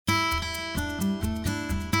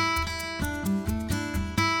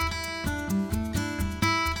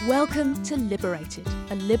Welcome to Liberated,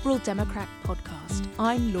 a Liberal Democrat podcast.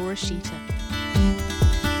 I'm Laura Sheeter.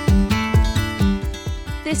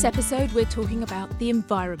 This episode, we're talking about the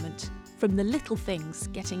environment. From the little things,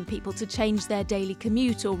 getting people to change their daily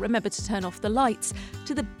commute or remember to turn off the lights,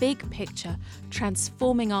 to the big picture,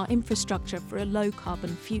 transforming our infrastructure for a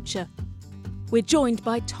low-carbon future. We're joined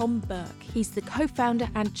by Tom Burke. He's the co-founder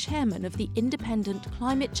and chairman of the independent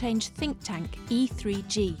climate change think tank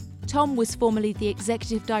E3G. Tom was formerly the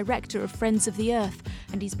executive director of Friends of the Earth,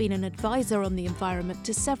 and he's been an advisor on the environment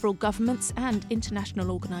to several governments and international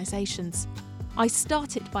organisations. I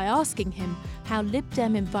started by asking him how Lib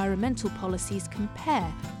Dem environmental policies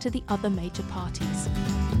compare to the other major parties.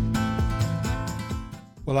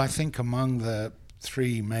 Well, I think among the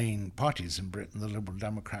three main parties in Britain, the Liberal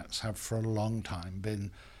Democrats have for a long time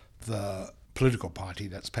been the political party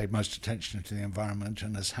that's paid most attention to the environment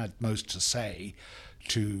and has had most to say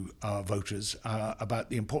to voters about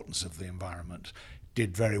the importance of the environment.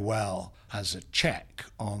 Did very well as a check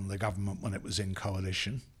on the government when it was in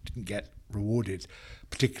coalition. Didn't get rewarded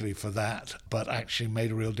particularly for that, but actually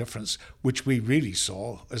made a real difference, which we really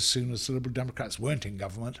saw as soon as the Liberal Democrats weren't in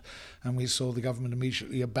government, and we saw the government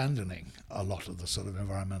immediately abandoning a lot of the sort of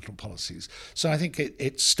environmental policies. So I think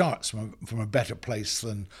it starts from a better place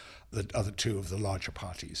than the other two of the larger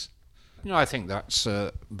parties. I think that's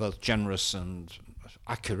both generous and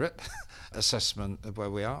accurate assessment of where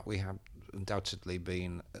we are. We have undoubtedly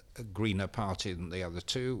been a greener party than the other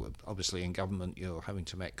two. Obviously in government you're having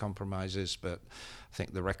to make compromises, but I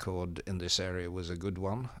think the record in this area was a good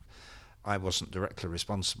one. I wasn't directly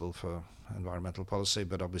responsible for environmental policy,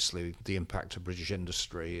 but obviously the impact of British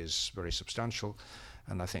industry is very substantial.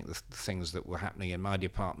 And I think the things that were happening in my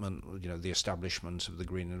department, the establishment of the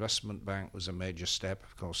Green Investment Bank was a major step.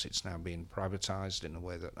 Of course, it's now being privatised in a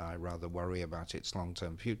way that I rather worry about its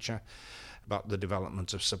long-term future. But the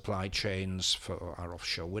development of supply chains for our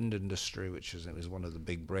offshore wind industry, which is one of the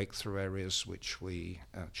big breakthrough areas which we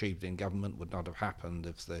achieved in government, would not have happened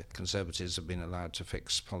if the Conservatives had been allowed to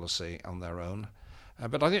fix policy on their own.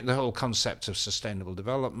 But I think the whole concept of sustainable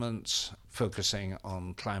development, focusing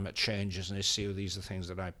on climate change as an issue, these are things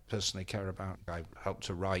that I personally care about. I helped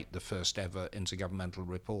to write the first ever intergovernmental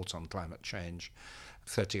report on climate change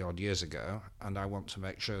 30-odd years ago, and I want to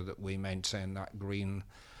make sure that we maintain that green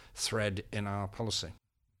thread in our policy.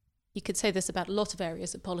 You could say this about a lot of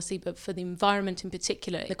areas of policy, but for the environment in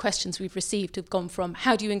particular, the questions we've received have gone from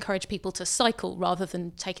how do you encourage people to cycle rather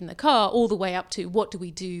than taking the car, all the way up to what do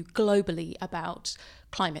we do globally about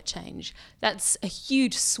climate change. That's a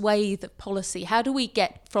huge swathe of policy. How do we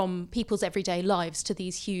get from people's everyday lives to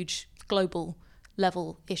these huge global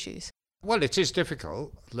level issues? Well, it is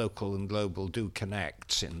difficult. Local and global do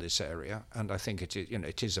connect in this area, and I think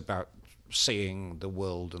it is about seeing the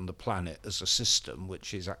world and the planet as a system,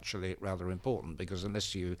 which is actually rather important, because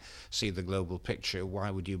unless you see the global picture, why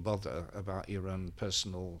would you bother about your own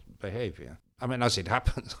personal behaviour? I mean, as it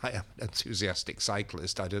happens, I am an enthusiastic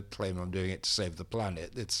cyclist. I don't claim I'm doing it to save the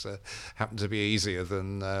planet. It's happened to be easier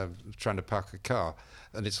than trying to park a car,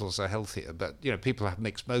 and it's also healthier. But, people have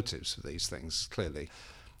mixed motives for these things, clearly.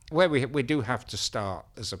 Where we do have to start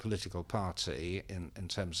as a political party in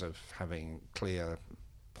terms of having clear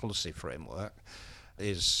policy framework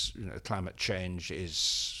is climate change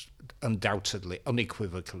is undoubtedly,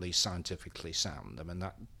 unequivocally scientifically sound. I mean,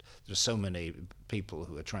 there's so many people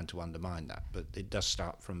who are trying to undermine that, but it does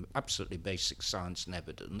start from absolutely basic science and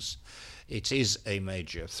evidence. It is a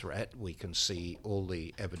major threat. We can see all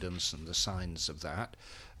the evidence and the signs of that.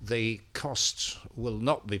 The costs will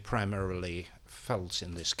not be primarily felt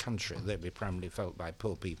in this country. They'll be primarily felt by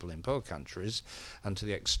poor people in poor countries, and to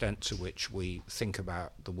the extent to which we think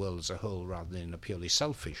about the world as a whole rather than in a purely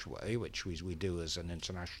selfish way, which we do as an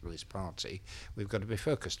internationalist party, we've got to be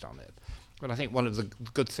focused on it. But I think one of the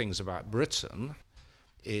good things about Britain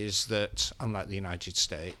is that, unlike the United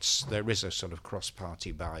States, there is a sort of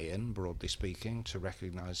cross-party buy-in, broadly speaking, to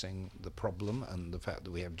recognising the problem and the fact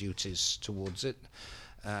that we have duties towards it.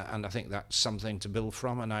 And I think that's something to build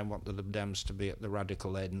from, and I want the Lib Dems to be at the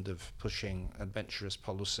radical end of pushing adventurous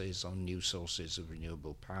policies on new sources of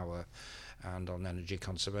renewable power and on energy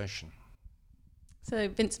conservation. So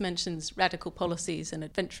Vince mentions radical policies and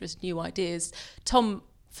adventurous new ideas. Tom,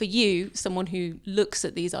 for you, someone who looks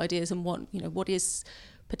at these ideas and what is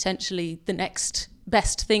potentially the next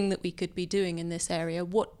best thing that we could be doing in this area,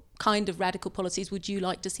 what kind of radical policies would you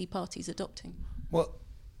like to see parties adopting? Well,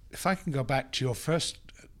 if I can go back to your first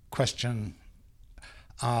question,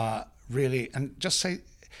 really, and just say,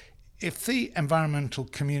 if the environmental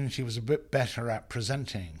community was a bit better at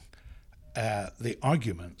presenting the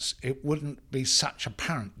arguments, it wouldn't be such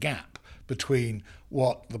apparent gap between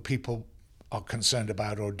what the people are concerned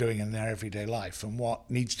about or doing in their everyday life and what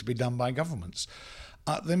needs to be done by governments.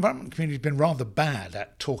 The environment community has been rather bad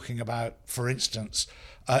at talking about, for instance,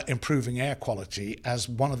 improving air quality as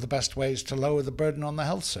one of the best ways to lower the burden on the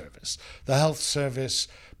health service. The health service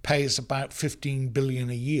pays about $15 billion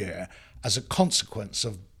a year as a consequence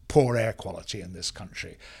of poor air quality in this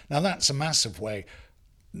country. Now that's a massive way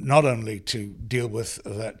not only to deal with,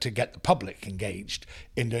 to get the public engaged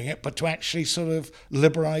in doing it, but to actually sort of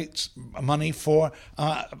liberate money for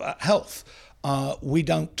health. We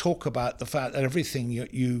don't talk about the fact that everything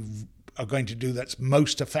you are going to do that's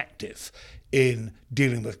most effective in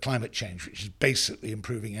dealing with climate change, which is basically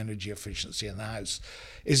improving energy efficiency in the house,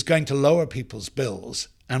 is going to lower people's bills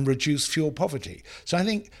and reduce fuel poverty. So I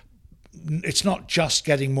think it's not just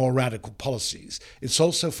getting more radical policies, it's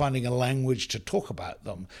also finding a language to talk about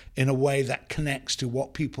them in a way that connects to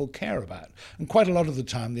what people care about. And quite a lot of the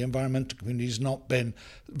time, the environmental community has not been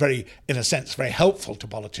very, in a sense, very helpful to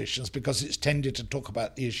politicians because it's tended to talk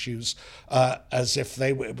about the issues as if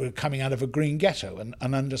they were coming out of a green ghetto. And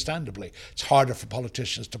understandably, it's harder for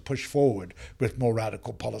politicians to push forward with more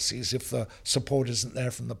radical policies if the support isn't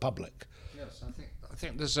there from the public. Yes, I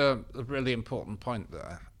think there's a really important point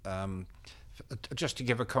there. Just to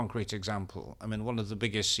give a concrete example, I mean, one of the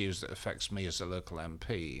big issues that affects me as a local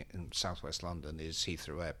MP in southwest London is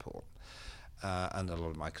Heathrow Airport, and a lot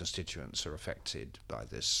of my constituents are affected by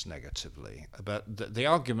this negatively. But the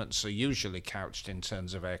arguments are usually couched in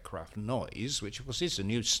terms of aircraft noise, which of course is a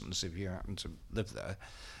nuisance if you happen to live there.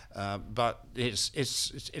 But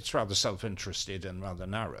it's rather self-interested and rather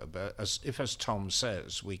narrow. But as Tom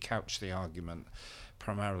says, we couch the argument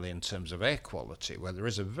primarily in terms of air quality, where there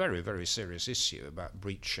is a very, very serious issue about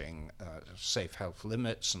breaching safe health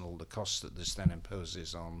limits and all the costs that this then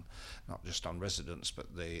imposes on not just on residents but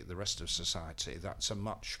the rest of society. That's a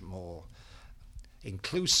much more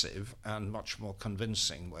inclusive and much more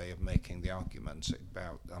convincing way of making the argument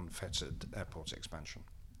about unfettered airport expansion.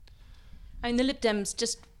 And the Lib Dems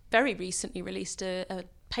just very recently released a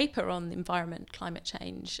paper on the environment, climate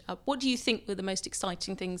change. What do you think were the most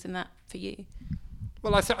exciting things in that for you?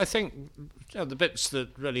 Well, I think the bits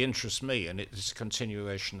that really interest me, and it's a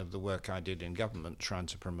continuation of the work I did in government trying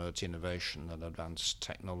to promote innovation and advanced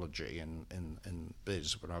technology in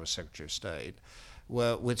BIS when I was Secretary of State,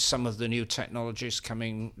 were with some of the new technologies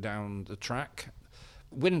coming down the track.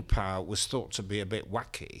 Wind power was thought to be a bit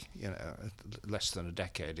wacky, less than a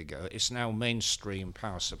decade ago. It's now mainstream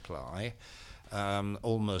power supply.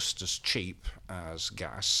 Almost as cheap as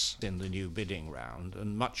gas in the new bidding round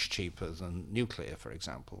and much cheaper than nuclear, for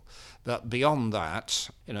example. But beyond that,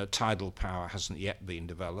 tidal power hasn't yet been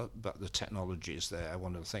developed, but the technology is there.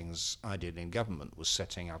 One of the things I did in government was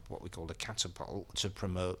setting up what we called a catapult to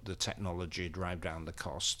promote the technology, drive down the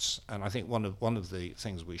costs. And I think one of the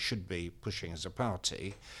things we should be pushing as a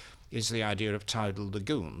party is the idea of tidal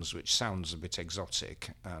lagoons, which sounds a bit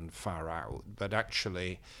exotic and far out, but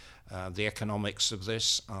actually the economics of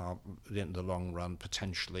this are, in the long run,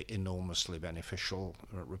 potentially enormously beneficial.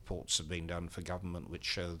 Reports have been done for government which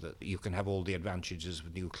show that you can have all the advantages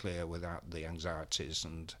of nuclear without the anxieties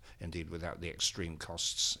and indeed without the extreme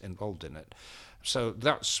costs involved in it. So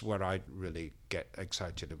that's where I really get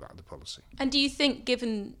excited about the policy. And do you think,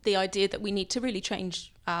 given the idea that we need to really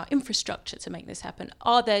change our infrastructure to make this happen,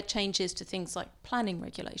 are there changes to things like planning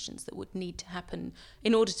regulations that would need to happen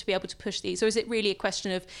in order to be able to push these? Or is it really a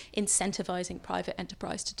question of incentivising private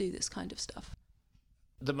enterprise to do this kind of stuff?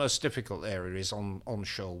 The most difficult area is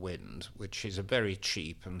onshore wind, which is a very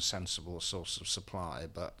cheap and sensible source of supply,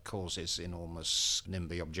 but causes enormous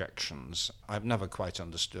NIMBY objections. I've never quite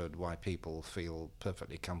understood why people feel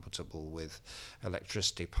perfectly comfortable with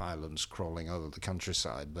electricity pylons crawling over the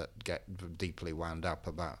countryside, but get deeply wound up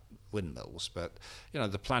about windmills. But,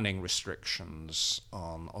 the planning restrictions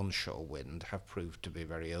on onshore wind have proved to be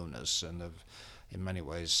very onerous and have in many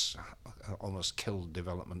ways almost killed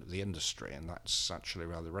development of the industry, and that's actually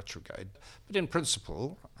rather retrograde. But in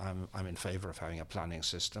principle, I'm in favour of having a planning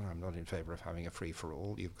system. I'm not in favour of having a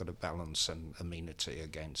free-for-all. You've got to balance an amenity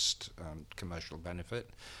against commercial benefit.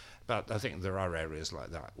 But I think there are areas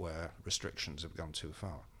like that where restrictions have gone too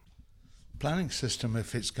far. Planning system,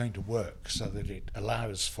 if it's going to work so that it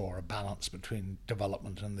allows for a balance between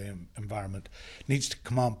development and the environment, needs to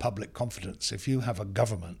command public confidence. If you have a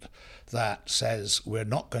government that says we're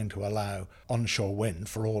not going to allow onshore wind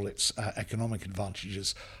for all its economic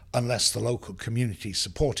advantages unless the local community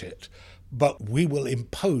support it, but we will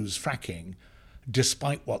impose fracking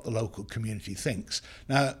despite what the local community thinks.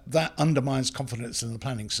 Now, that undermines confidence in the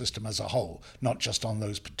planning system as a whole, not just on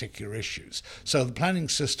those particular issues. So the planning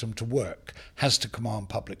system to work has to command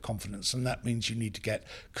public confidence, and that means you need to get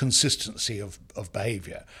consistency of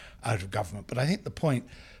behaviour out of government. But I think the point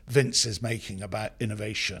Vince is making about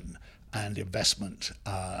innovation and investment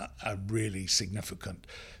are really significant.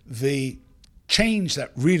 The change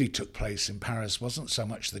that really took place in Paris wasn't so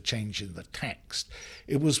much the change in the text.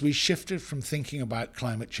 It was we shifted from thinking about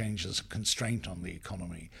climate change as a constraint on the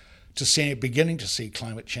economy to beginning to see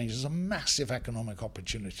climate change as a massive economic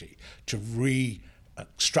opportunity to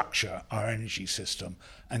restructure our energy system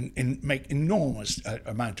and make enormous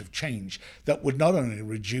amount of change that would not only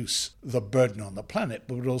reduce the burden on the planet,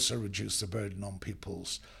 but would also reduce the burden on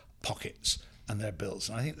people's pockets and their bills.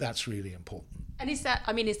 And I think that's really important. And is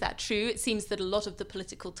that true? It seems that a lot of the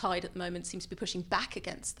political tide at the moment seems to be pushing back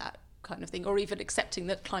against that kind of thing, or even accepting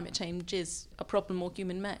that climate change is a problem more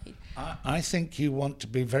human-made. I think you want to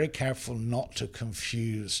be very careful not to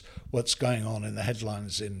confuse what's going on in the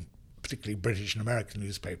headlines in particularly British and American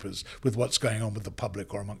newspapers with what's going on with the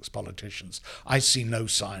public or amongst politicians. I see no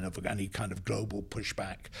sign of any kind of global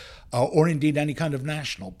pushback or indeed any kind of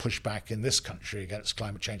national pushback in this country against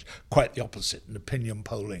climate change. Quite the opposite, and opinion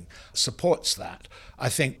polling supports that. I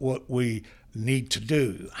think what we need to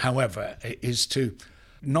do, however, is to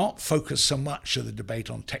not focus so much of the debate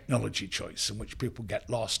on technology choice, in which people get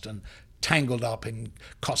lost and tangled up in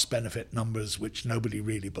cost-benefit numbers which nobody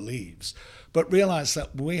really believes, but realize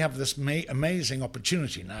that we have this amazing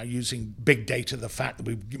opportunity now using big data, the fact that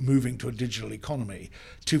we're moving to a digital economy,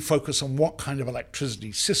 to focus on what kind of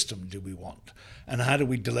electricity system do we want, and how do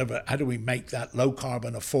we make that low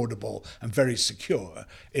carbon, affordable, and very secure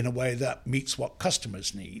in a way that meets what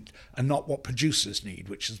customers need and not what producers need,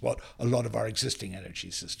 which is what a lot of our existing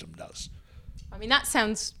energy system does. I mean, that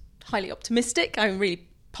sounds highly optimistic. I'm really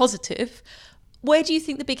positive. Where do you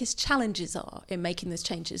think the biggest challenges are in making those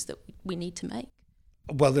changes that we need to make?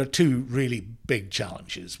 Well, there are two really big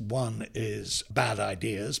challenges. One is bad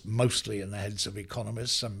ideas, mostly in the heads of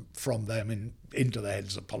economists, and from them into the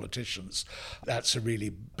heads of politicians. That's a really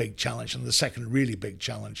big challenge. And the second really big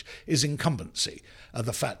challenge is incumbency,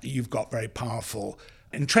 the fact that you've got very powerful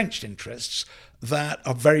entrenched interests that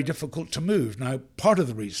are very difficult to move. Now, part of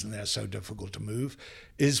the reason they're so difficult to move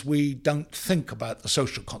is we don't think about the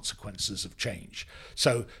social consequences of change.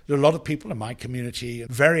 So there are a lot of people in my community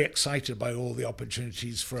very excited by all the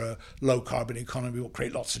opportunities for a low-carbon economy. Will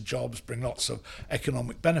create lots of jobs, bring lots of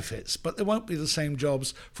economic benefits, but there won't be the same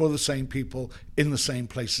jobs for the same people in the same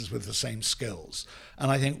places with the same skills.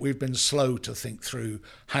 And I think we've been slow to think through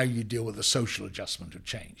how you deal with the social adjustment of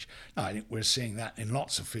change. Now, I think we're seeing that in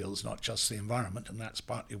lots of fields, not just the environment, and that's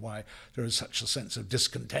partly why there is such a sense of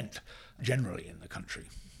discontent generally in the country.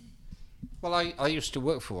 Well, I used to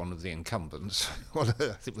work for one of the incumbents. Well,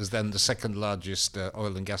 it was then the second largest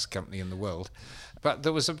oil and gas company in the world. But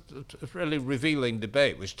there was a really revealing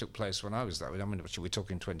debate which took place when I was there. I mean, we're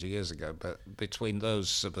talking 20 years ago, but between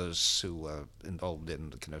those of us who were involved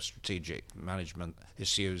in the kind of strategic management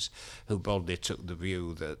issues, who boldly took the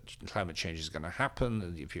view that climate change is going to happen,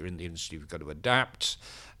 and if you're in the industry, you've got to adapt,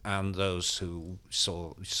 and those who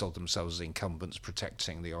saw themselves as incumbents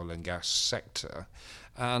protecting the oil and gas sector.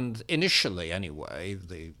 And initially, anyway,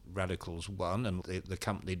 the radicals won, and the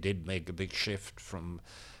company did make a big shift from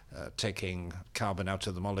taking carbon out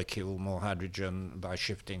of the molecule, more hydrogen, by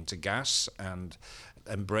shifting to gas and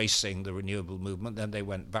embracing the renewable movement. Then they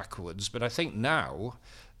went backwards. But I think now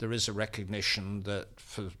there is a recognition that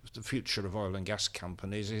for the future of oil and gas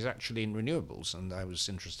companies is actually in renewables. And I was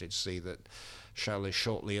interested to see that Shell is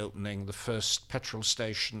shortly opening the first petrol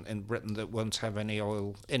station in Britain that won't have any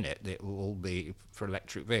oil in it. It will all be for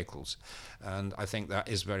electric vehicles. And I think that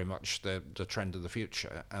is very much the trend of the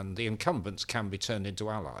future. And the incumbents can be turned into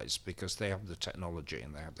allies because they have the technology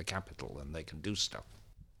and they have the capital and they can do stuff.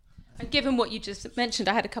 And given what you just mentioned,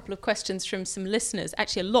 I had a couple of questions from some listeners,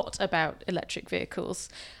 actually a lot about electric vehicles.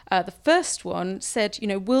 The first one said,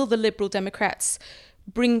 will the Liberal Democrats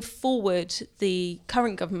bring forward the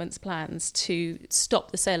current government's plans to stop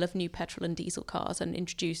the sale of new petrol and diesel cars and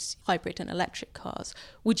introduce hybrid and electric cars?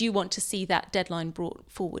 Would you want to see that deadline brought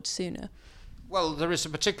forward sooner? Well, there is a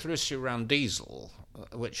particular issue around diesel,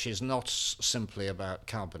 which is not simply about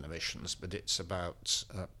carbon emissions, but it's about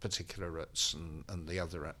particulates and the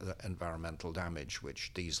other environmental damage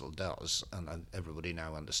which diesel does. And everybody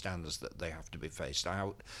now understands that they have to be phased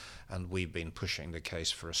out. And we've been pushing the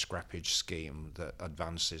case for a scrappage scheme that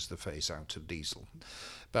advances the phase out of diesel.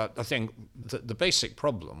 But I think the basic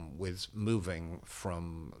problem with moving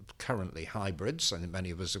from currently hybrids, and many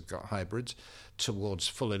of us have got hybrids, towards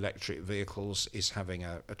full electric vehicles is having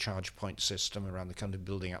a charge point system around the country,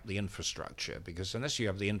 building up the infrastructure. Because unless you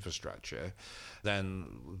have the infrastructure, then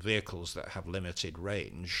vehicles that have limited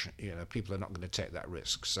range, people are not going to take that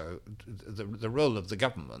risk. So the role of the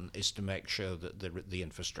government is to make sure that the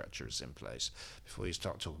infrastructure is in place before you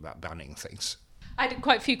start talking about banning things. I had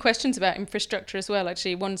quite a few questions about infrastructure as well,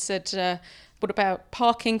 actually. One said, what about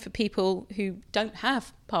parking for people who don't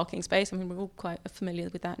have parking space? I mean, we're all quite familiar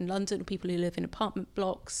with that in London, people who live in apartment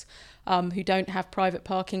blocks, who don't have private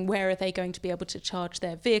parking. Where are they going to be able to charge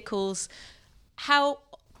their vehicles? How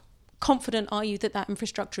confident are you that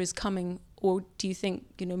infrastructure is coming, or do you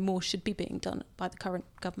think more should be being done by the current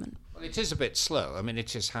government? Well, it is a bit slow. I mean,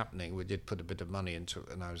 it is happening. We did put a bit of money into it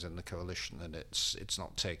when I was in the coalition, and it's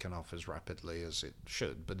not taken off as rapidly as it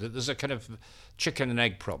should. But there's a kind of chicken and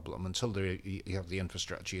egg problem. Until you have the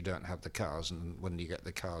infrastructure, you don't have the cars, and when you get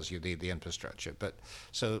the cars, you need the infrastructure. But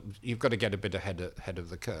so you've got to get a bit ahead of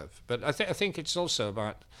the curve. But I think it's also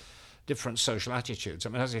about different social attitudes. I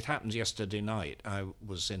mean, as it happened yesterday night, I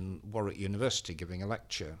was in Warwick University giving a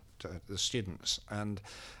lecture to the students, and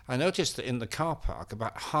I noticed that in the car park,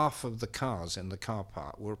 about half of the cars in the car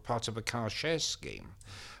park were part of a car share scheme,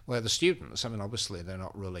 where the students, I mean, obviously they're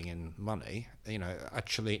not rolling in money,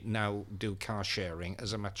 actually now do car sharing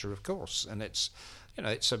as a matter of course, and it's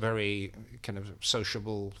a very kind of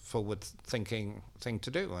sociable, forward-thinking thing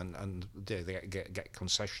to do, and they get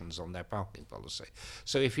concessions on their parking policy.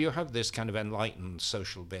 So if you have this kind of enlightened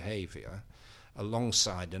social behaviour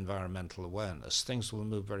alongside environmental awareness, things will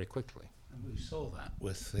move very quickly. And we saw that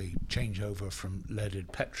with the changeover from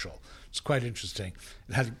leaded petrol. It's quite interesting.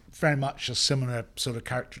 It had very much a similar sort of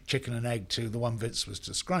character, chicken and egg, to the one Vince was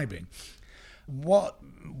describing. What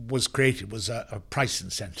was created was a price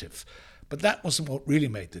incentive. But that wasn't what really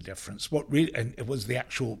made the difference. And it was the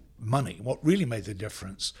actual money. What really made the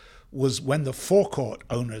difference was when the forecourt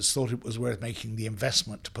owners thought it was worth making the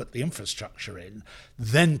investment to put the infrastructure in,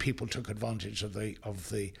 then people took advantage of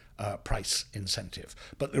the price incentive.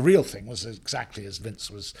 But the real thing was, exactly as Vince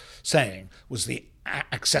was saying, was the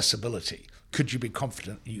accessibility. Could you be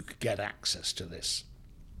confident you could get access to this?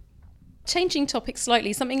 Changing topics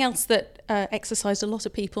slightly, something else that exercised a lot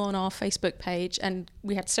of people on our Facebook page, and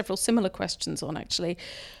we had several similar questions on actually,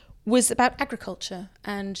 was about agriculture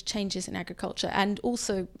and changes in agriculture, and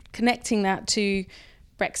also connecting that to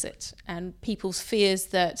Brexit and people's fears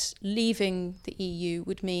that leaving the EU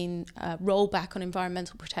would mean rollback on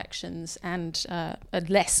environmental protections and a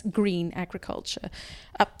less green agriculture.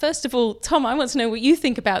 First of all, Tom, I want to know what you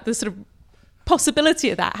think about the sort of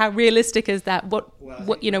possibility of that. How realistic is that? What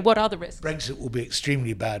are the risks? Brexit will be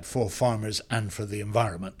extremely bad for farmers and for the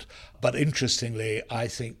environment. But interestingly, I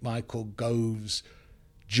think Michael Gove's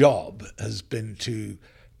job has been to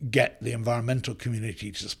get the environmental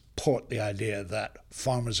community to support the idea that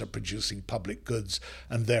farmers are producing public goods,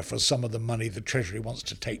 and therefore some of the money the Treasury wants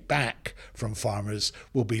to take back from farmers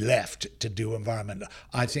will be left to do environment.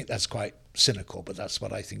 I think that's quite cynical, but that's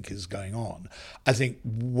what I think is going on. I think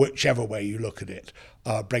whichever way you look at it,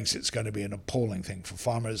 Brexit's going to be an appalling thing for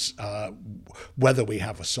farmers. Whether we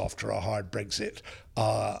have a soft or a hard Brexit,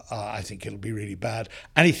 I think it'll be really bad.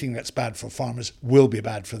 Anything that's bad for farmers will be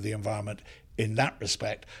bad for the environment in that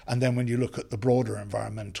respect. And then when you look at the broader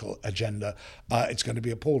environmental agenda, it's going to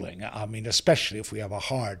be appalling. I mean, especially if we have a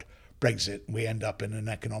hard Brexit, we end up in an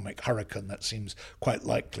economic hurricane that seems quite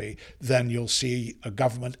likely, then you'll see a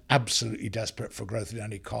government absolutely desperate for growth at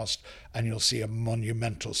any cost, and you'll see a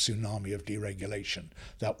monumental tsunami of deregulation.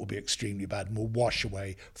 That will be extremely bad and will wash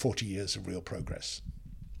away 40 years of real progress.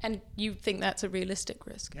 And you think that's a realistic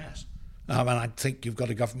risk? Yes. And I think you've got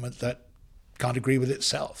a government that can't agree with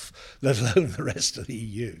itself, let alone the rest of the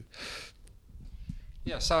EU.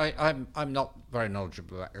 Yes, I'm not very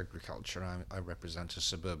knowledgeable about agriculture. I represent a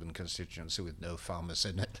suburban constituency with no farmers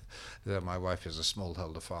in it. My wife is a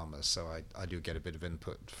smallholder farmer, so I do get a bit of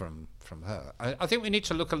input from her. I think we need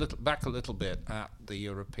to look back a little bit at the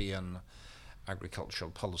European agricultural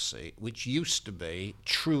policy, which used to be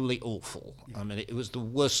truly awful. I mean, it was the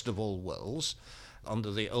worst of all worlds.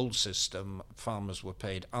 Under the old system, farmers were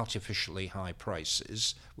paid artificially high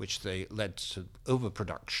prices, which they led to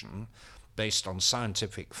overproduction, based on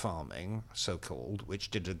scientific farming, so-called, which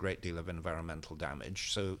did a great deal of environmental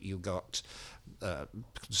damage. So you got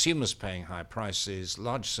consumers paying high prices,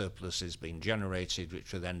 large surpluses being generated,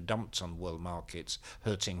 which were then dumped on world markets,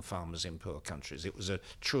 hurting farmers in poor countries. It was a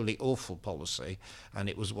truly awful policy, and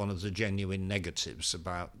it was one of the genuine negatives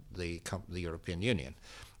about the European Union.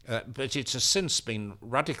 But it has since been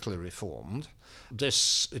radically reformed.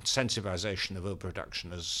 This incentivization of overproduction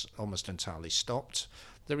has almost entirely stopped.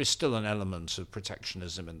 There is still an element of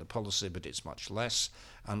protectionism in the policy, but it's much less.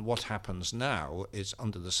 And what happens now is,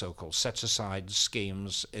 under the so-called set-aside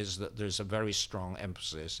schemes, is that there's a very strong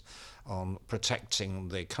emphasis on protecting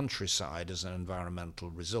the countryside as an environmental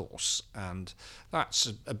resource. And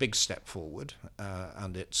that's a big step forward,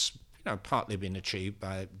 and it's partly been achieved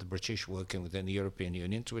by the British working within the European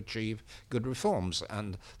Union to achieve good reforms.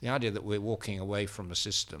 And the idea that we're walking away from a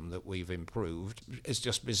system that we've improved is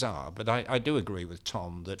just bizarre. But I do agree with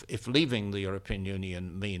Tom that if leaving the European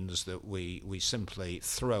Union means that we simply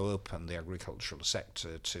throw open the agricultural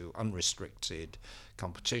sector to unrestricted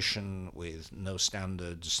competition with no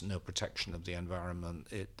standards, no protection of the environment,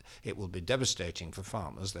 it will be devastating for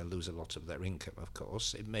farmers. They'll lose a lot of their income, of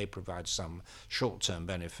course. It may provide some short-term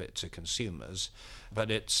benefit to consumers, but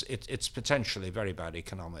it's potentially very bad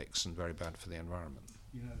economics and very bad for the environment.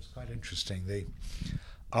 It's quite interesting. The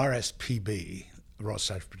RSPB, Royal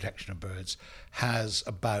Society for Protection of Birds, has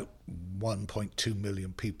about 1.2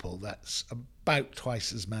 million people. That's about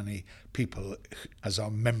twice as many people as are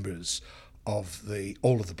members of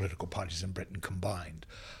all of the political parties in Britain combined.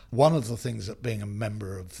 One of the things that being a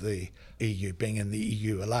member of the EU, being in the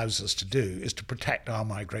EU, allows us to do is to protect our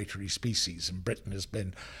migratory species, and Britain has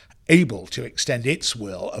been able to extend its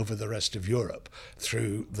will over the rest of Europe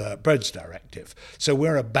through the Birds Directive. So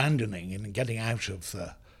we're abandoning, and getting out of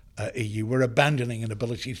the EU, we're abandoning an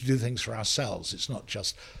ability to do things for ourselves. It's not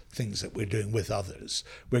just things that we're doing with others.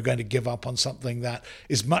 We're going to give up on something that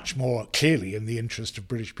is much more clearly in the interest of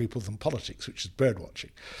British people than politics, which is bird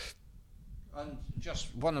watching. And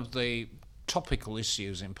just one of the topical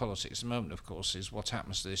issues in politics at the moment, of course, is what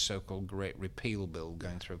happens to this so-called Great Repeal Bill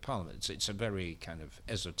going through Parliament. It's a very kind of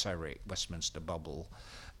esoteric Westminster bubble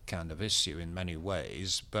kind of issue in many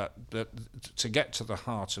ways, but to get to the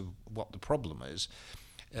heart of what the problem is,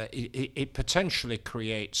 it potentially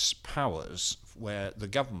creates powers where the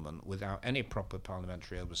government, without any proper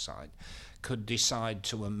parliamentary oversight, could decide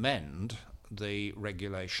to amend the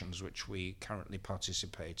regulations which we currently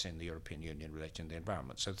participate in the European Union relating to the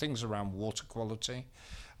environment. So things around water quality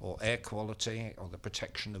or air quality or the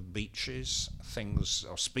protection of beaches, things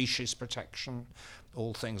or species protection,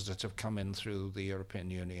 all things that have come in through the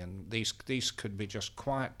European Union. These could be just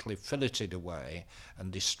quietly filleted away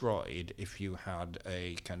and destroyed if you had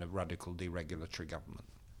a kind of radical deregulatory government.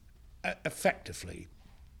 Effectively,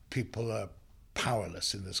 people are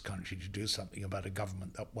powerless in this country to do something about a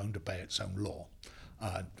government that won't obey its own law.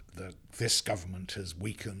 This government has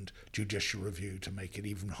weakened judicial review to make it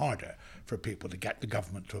even harder for people to get the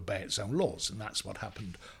government to obey its own laws, and that's what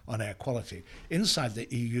happened on air quality. Inside the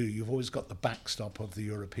EU, you've always got the backstop of the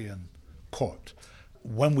European Court.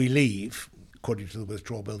 When we leave, according to the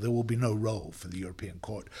withdrawal bill, there will be no role for the European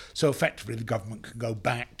Court. So effectively, the government can go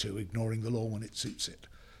back to ignoring the law when it suits it.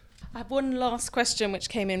 I have one last question which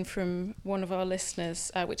came in from one of our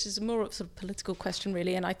listeners, which is a more sort of political question,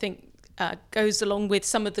 really, and I think goes along with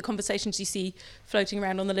some of the conversations you see floating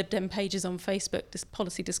around on the Lib Dem pages on Facebook, this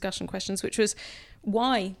policy discussion questions, which was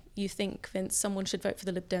why you think, Vince, someone should vote for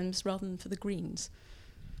the Lib Dems rather than for the Greens.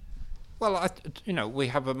 Well, we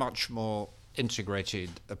have a much more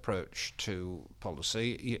integrated approach to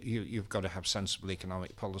policy. You've got to have sensible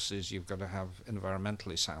economic policies. You've got to have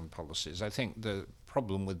environmentally sound policies. I think the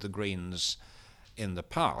problem with the Greens in the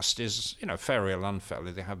past is, fairly or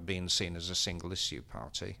unfairly, they have been seen as a single issue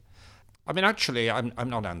party. I mean, actually, I'm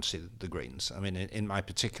not anti the Greens. I mean, in my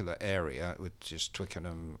particular area, which is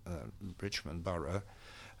Twickenham, Richmond Borough,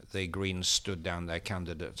 the Greens stood down their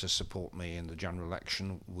candidate to support me in the general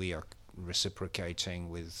election. We are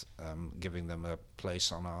reciprocating with giving them a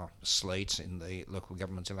place on our slate in the local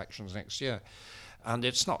government elections next year. And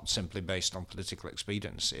it's not simply based on political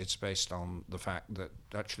expediency, it's based on the fact that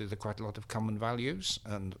actually there are quite a lot of common values,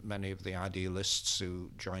 and many of the idealists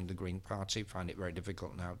who joined the Green Party find it very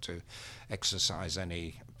difficult now to exercise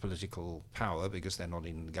any political power because they're not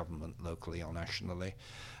in government locally or nationally.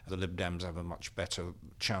 The Lib Dems have a much better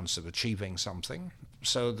chance of achieving something.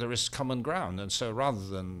 So there is common ground, and so rather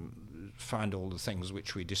than find all the things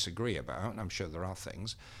which we disagree about, and I'm sure there are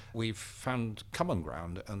things, we've found common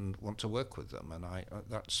ground and want to work with them, and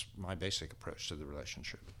that's my basic approach to the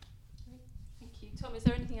relationship. Thank you. Tom, is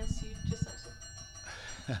there anything else you'd just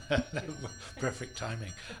like Perfect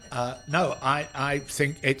timing. No, I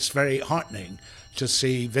think it's very heartening to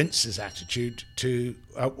see Vince's attitude to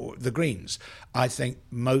the Greens. I think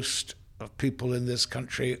most of people in this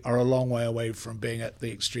country are a long way away from being at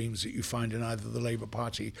the extremes that you find in either the Labour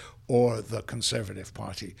Party or the Conservative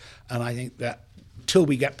Party. And I think that till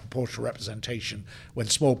we get proportional representation, when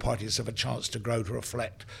small parties have a chance to grow to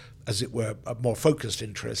reflect, as it were, a more focused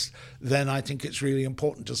interest, then I think it's really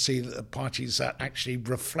important to see that the parties that actually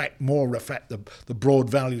reflect the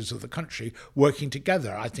broad values of the country working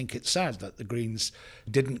together. I think it's sad that the Greens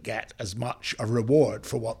didn't get as much a reward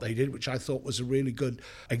for what they did, which I thought was a really good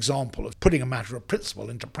example of putting a matter of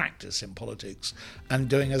principle into practice in politics and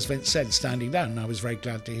doing, as Vince said, standing down. And I was very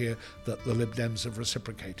glad to hear that the Lib Dems have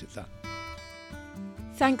reciprocated that.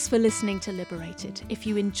 Thanks for listening to Liberated. If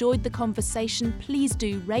you enjoyed the conversation, please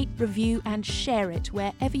do rate, review and share it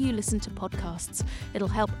wherever you listen to podcasts. It'll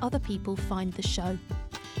help other people find the show.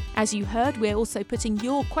 As you heard, we're also putting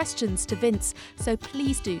your questions to Vince, so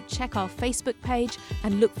please do check our Facebook page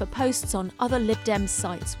and look for posts on other Lib Dem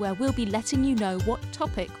sites where we'll be letting you know what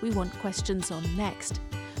topic we want questions on next.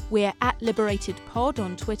 We're at Liberated Pod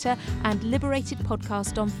on Twitter and Liberated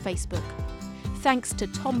Podcast on Facebook. Thanks to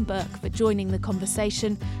Tom Burke for joining the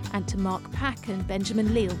conversation and to Mark Pack and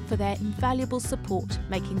Benjamin Leal for their invaluable support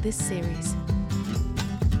making this series.